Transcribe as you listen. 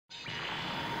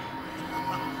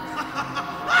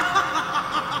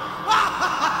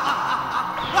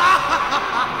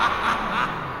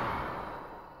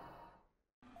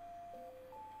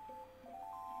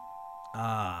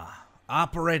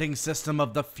operating system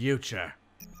of the future.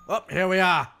 Oh, here we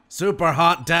are.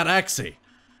 SUPERHOT.exe.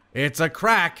 It's a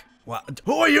crack. Well,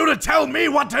 who are you to tell me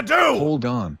what to do? Hold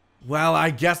on. Well, I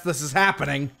guess this is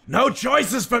happening. No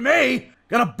choices for me!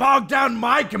 Gonna bog down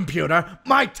my computer,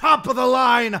 my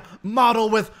top-of-the-line model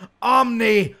with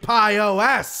Omni Pi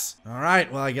OS.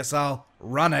 Alright, well, I guess I'll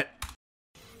run it.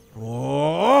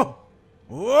 Whoa!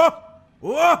 Whoa!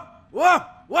 Whoa! Whoa!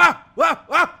 Whoa! Whoa!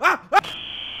 Whoa! Whoa!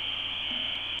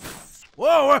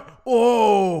 Whoa!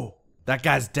 Whoa! That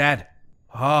guy's dead.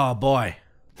 Oh, boy.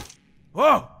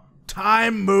 Whoa!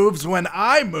 Time moves when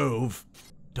I move.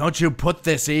 Don't you put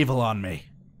this evil on me.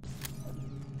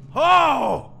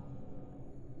 Oh!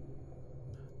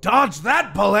 Dodge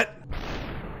that bullet!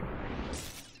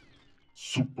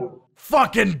 Super.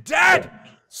 Fucking dead!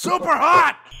 Super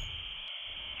hot!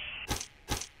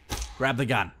 Grab the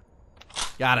gun.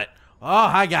 Got it. Oh,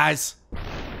 hi guys.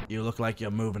 You look like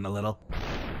you're moving a little.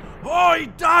 Oh, he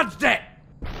dodged it!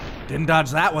 Didn't dodge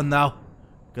that one though.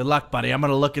 Good luck, buddy. I'm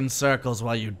gonna look in circles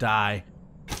while you die.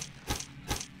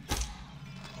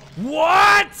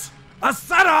 What? A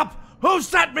setup? Who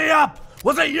set me up?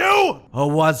 Was it you? Or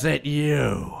was it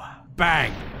you?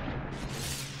 Bang.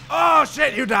 Oh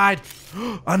shit, you died.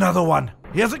 Another one.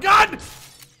 He has a gun!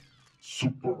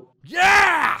 Super.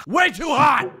 Yeah! Way too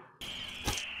hot!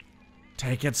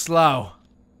 Take it slow.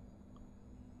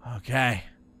 Okay.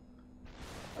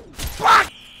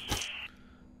 Fuck!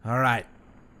 Alright.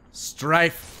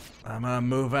 Strife. I'm gonna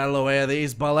move out of the way of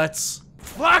these bullets.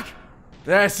 Fuck!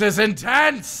 This is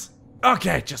intense!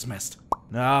 Okay, just missed.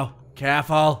 No,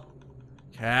 careful.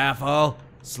 Careful.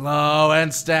 Slow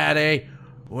and steady.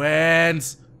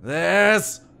 Wins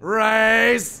this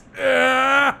race.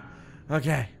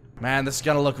 Okay. Man, this is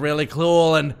gonna look really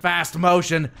cool in fast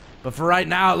motion, but for right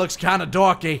now it looks kinda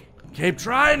dorky. Keep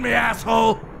trying me,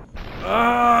 asshole!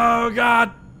 Oh, God.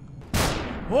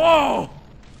 Whoa!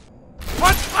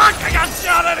 What? Fuck! I got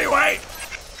shot anyway!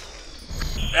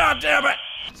 God damn it!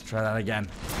 Let's try that again.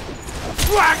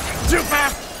 Fuck! Too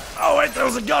fast! Oh wait, there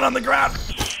was a gun on the ground!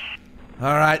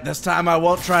 Alright, this time I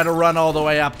won't try to run all the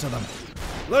way up to them.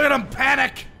 Look at them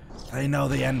panic! They know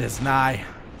the end is nigh.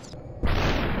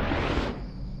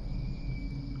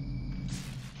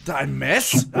 Did I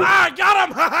miss? Ah, I got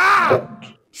him! Ha-ha!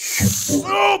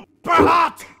 Super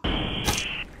hot!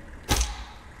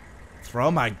 Throw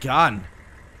my gun.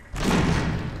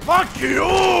 Fuck you!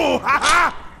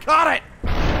 Ha-ha! Caught it!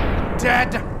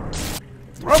 Dead.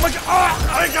 Throw my gun. Oh,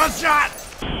 I got shot!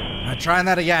 I'm trying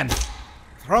that again.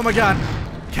 Throw my gun.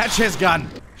 Catch his gun.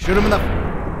 Shoot him in the...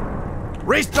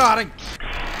 Restarting!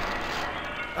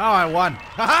 Oh, I won.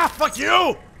 Haha, fuck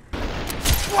you!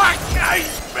 Fuck, I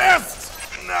missed!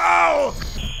 No!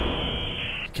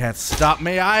 Can't stop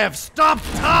me. I have stopped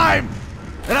time!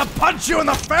 And I'll punch you in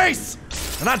the face!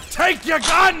 And I'll take your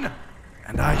gun!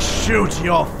 And I shoot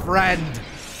your friend.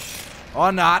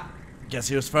 Or not. Guess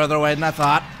he was further away than I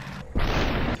thought.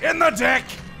 In the dick!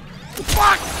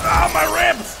 Fuck! Oh, my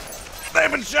ribs!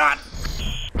 They've been shot!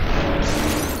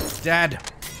 Dead.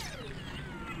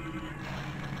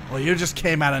 Well, you just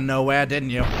came out of nowhere, didn't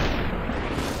you?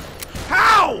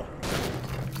 How?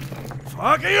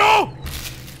 Fuck you!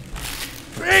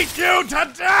 Beat you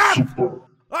to death! Super.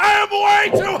 I am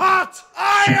way too hot!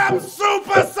 I am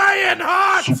Super Saiyan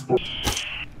hot!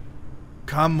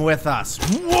 Come with us.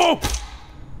 Whoa!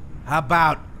 How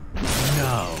about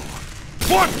no?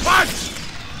 Push punch!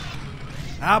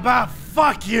 How about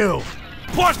fuck you?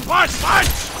 Push punch punch!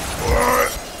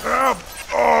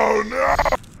 Oh no!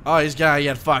 Oh, he's gonna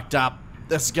get fucked up.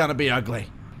 This is gonna be ugly.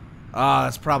 Oh,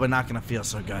 that's probably not gonna feel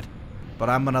so good. But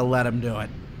I'm gonna let him do it.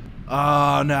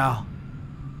 Oh no.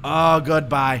 Oh,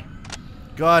 goodbye.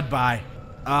 Goodbye.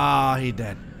 Oh, he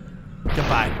did.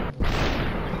 Goodbye.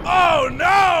 Oh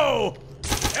no!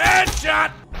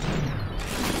 Headshot!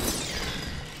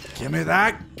 Give me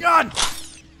that gun!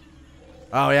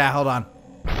 Oh yeah, hold on.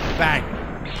 Bang.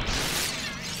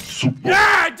 Super.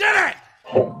 Yeah, I did it!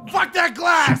 Fuck that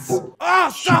glass! Oh,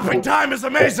 stopping time is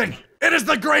amazing! It is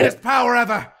the greatest power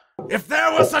ever! If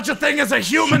there was such a thing as a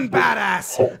human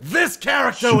badass, this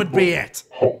character would be it!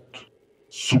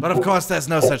 Super. But of course there's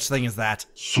no such thing as that.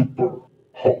 Super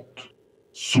hot.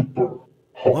 Super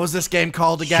hot. What was this game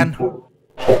called again?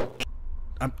 Super.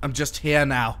 I'm just here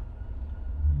now.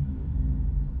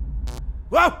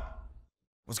 Whoa!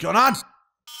 What's going on?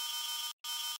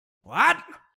 What?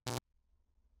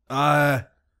 Am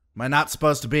I not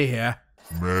supposed to be here?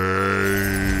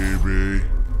 Maybe.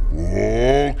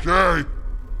 Okay.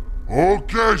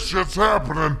 Okay, shit's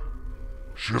happening.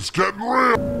 Shit's getting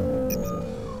real.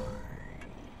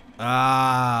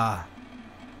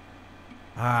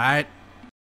 Alright.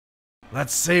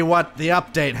 Let's see what the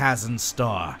update has in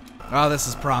store. Oh, this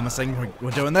is promising.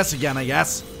 We're doing this again, I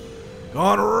guess.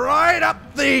 Going right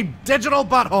up the digital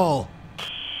butthole.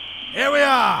 Here we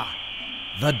are.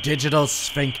 The digital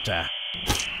sphincter.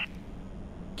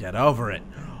 Get over it.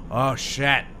 Oh,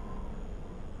 shit.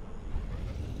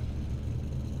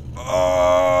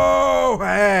 Oh,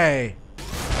 hey.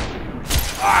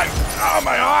 Oh,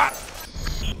 my heart.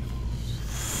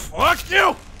 Fuck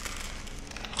you.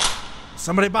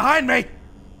 Somebody behind me.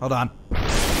 Hold on.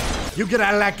 You get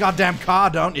out of that goddamn car,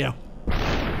 don't you?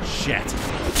 Shit.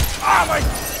 Oh, my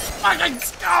fucking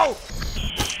skull.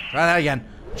 Try that again.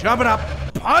 Jumping up.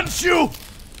 Punch you.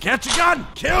 Get your gun.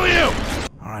 Kill you.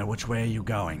 All right, which way are you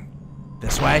going?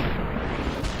 This way?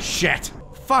 Shit.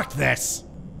 Fuck this.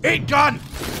 Eat gun.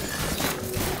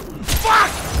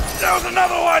 Fuck! There was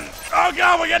another one. Oh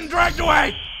god, we're getting dragged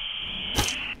away.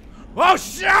 Oh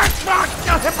shit! Fuck!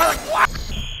 Got hit by the clock.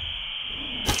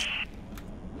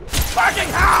 Fucking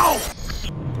hell!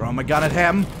 Throw my gun at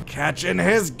him. Catching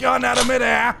his gun out of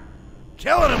midair.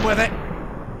 Killing him with it.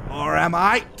 Or am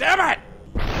I? Damn it!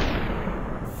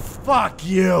 Fuck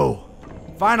you.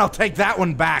 Fine, I'll take that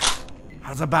one back.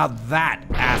 How's about that,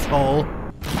 asshole?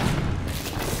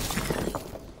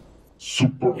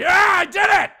 Super. Yeah, I did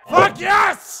it! Fuck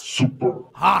yes! Super.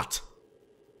 Hot.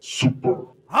 Super.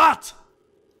 Hot.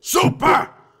 Super.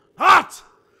 Hot.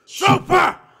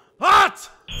 Super. Hot.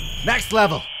 Next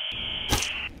level.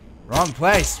 Wrong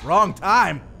place, wrong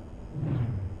time.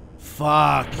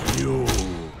 Fuck you.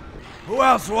 Who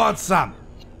else wants some?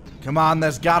 Come on,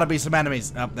 there's gotta be some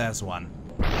enemies. Oh, there's one.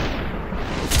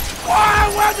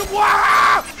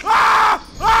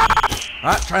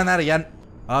 Trying that again.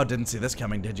 Oh, didn't see this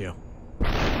coming, did you?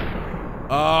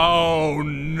 Oh,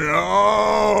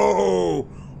 no!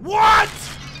 What?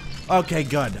 Okay,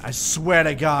 good. I swear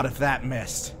to God if that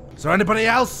missed. Is there anybody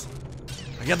else?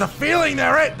 I get the feeling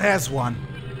there's one.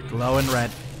 Glowing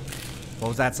red. What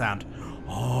was that sound?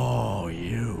 Oh,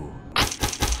 you.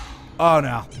 Oh,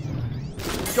 no.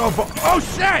 Go for... Oh,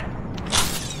 shit!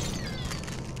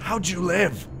 How'd you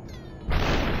live?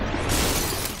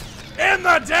 In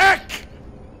the dick!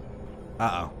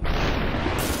 Uh-oh.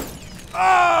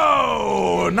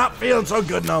 Oh, not feeling so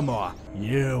good no more.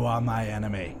 You are my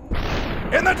enemy.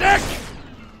 In the dick!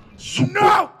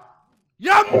 No!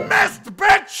 You missed,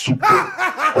 bitch!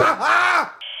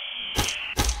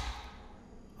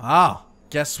 Oh,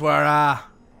 guess we're,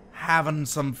 having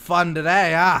some fun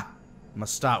today, huh?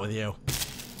 Must start with you.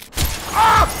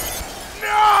 Oh!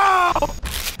 No!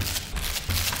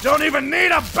 Don't even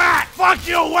need a bat! Fuck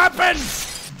your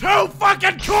weapons! Too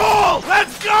fucking cool!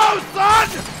 Let's go, son!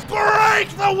 Break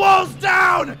the walls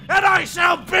down, and I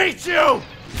shall beat you!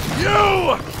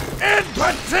 You, in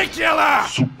particular!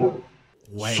 Super.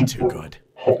 Way too good.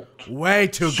 Way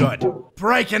too good.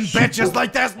 Breaking bitches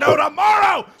like there's no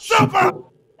tomorrow! Super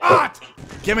hot!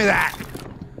 Give me that.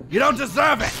 You don't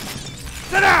deserve it.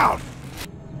 Sit down!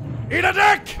 Eat a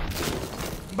dick!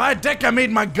 By dick, I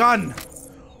mean my gun.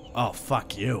 Oh,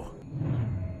 fuck you.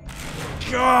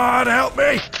 God help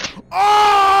me!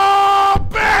 Oh,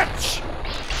 bitch!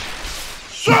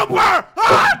 Super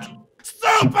hot!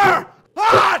 Super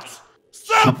hot!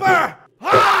 Super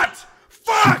hot!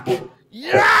 Fuck!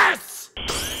 Yes!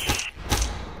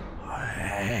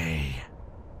 Hey.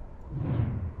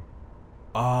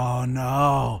 Oh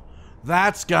no.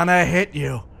 That's gonna hit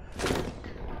you.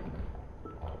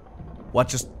 What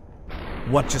just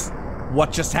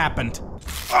happened?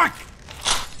 Fuck!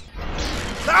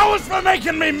 That was for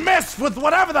making me miss with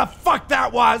whatever the fuck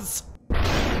that was!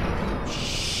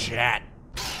 Shit.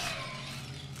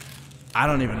 I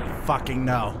don't even fucking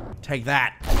know. Take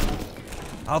that.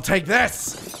 I'll take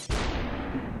this.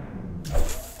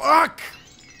 Fuck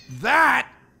that.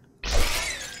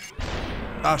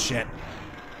 Oh shit.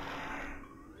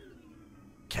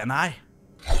 Can I?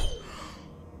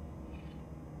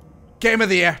 Game of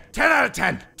the year. 10 out of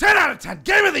 10. 10 out of 10.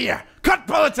 Game of the year. Cut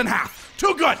bullets in half.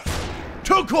 Too good.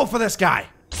 Too cool for this guy.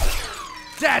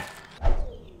 Dead.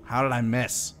 How did I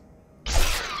miss?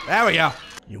 There we go.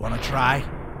 You wanna try?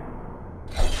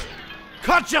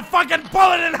 Cut your fucking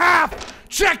bullet in half!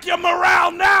 Check your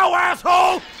morale now,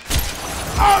 asshole!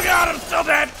 Oh god, I'm still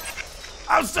dead!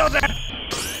 I'm still dead!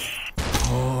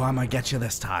 Oh, I'm gonna get you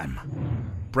this time.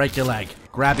 Break your leg,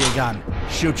 grab your gun,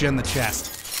 shoot you in the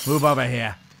chest. Move over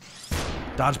here.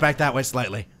 Dodge back that way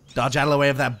slightly. Dodge out of the way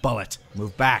of that bullet.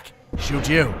 Move back. Shoot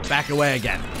you. Back away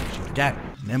again. Shoot again.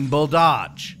 Nimble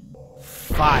dodge.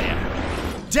 Fire.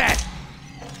 Dead!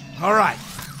 Alright.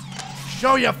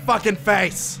 Show your fucking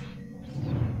face!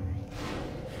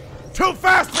 Too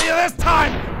fast for you this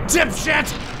time,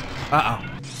 dipshit!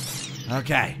 Uh-oh.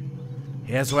 Okay.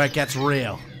 Here's where it gets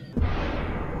real.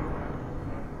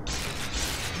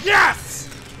 Yes!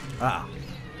 Oh.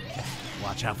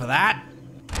 Watch out for that.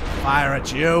 Fire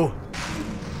at you.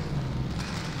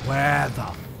 Where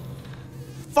the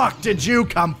fuck did you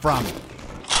come from?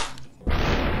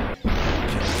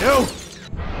 Kill you.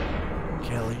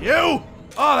 Kill you.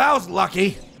 Oh, that was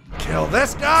lucky. Kill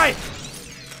this guy.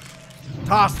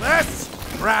 Toss this.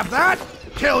 Grab that.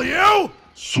 Kill you.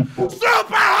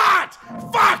 SUPERHOT!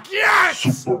 Fuck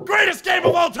yes! Greatest game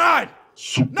of all time!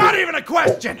 Not even a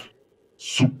question!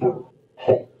 SUPERHOT.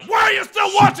 Why are you still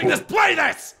watching this? Play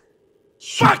this!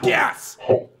 Fuck yes!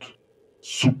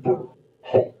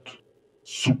 SUPERHOT.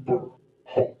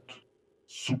 SUPERHOT.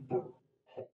 SUPERHOT.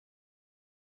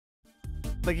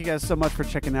 Thank you guys so much for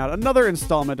checking out another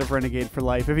installment of Renegade for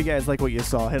Life. If you guys like what you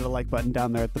saw, hit a like button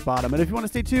down there at the bottom. And if you want to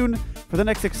stay tuned for the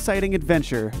next exciting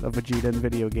adventure of Vegeta in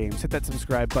video games, hit that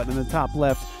subscribe button in the top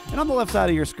left. And on the left side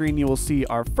of your screen, you will see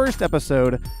our first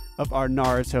episode of our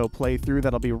Naruto playthrough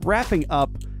that'll be wrapping up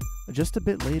just a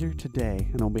bit later today,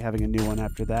 and we'll be having a new one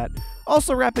after that.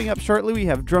 Also wrapping up shortly, we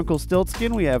have Drunkle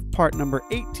Stiltskin. We have part number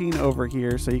 18 over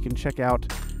here, so you can check out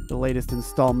the latest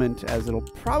installment, as it'll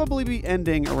probably be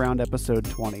ending around episode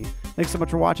 20. Thanks so much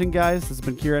for watching, guys. This has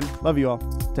been Kieran. Love you all.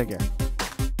 Take care.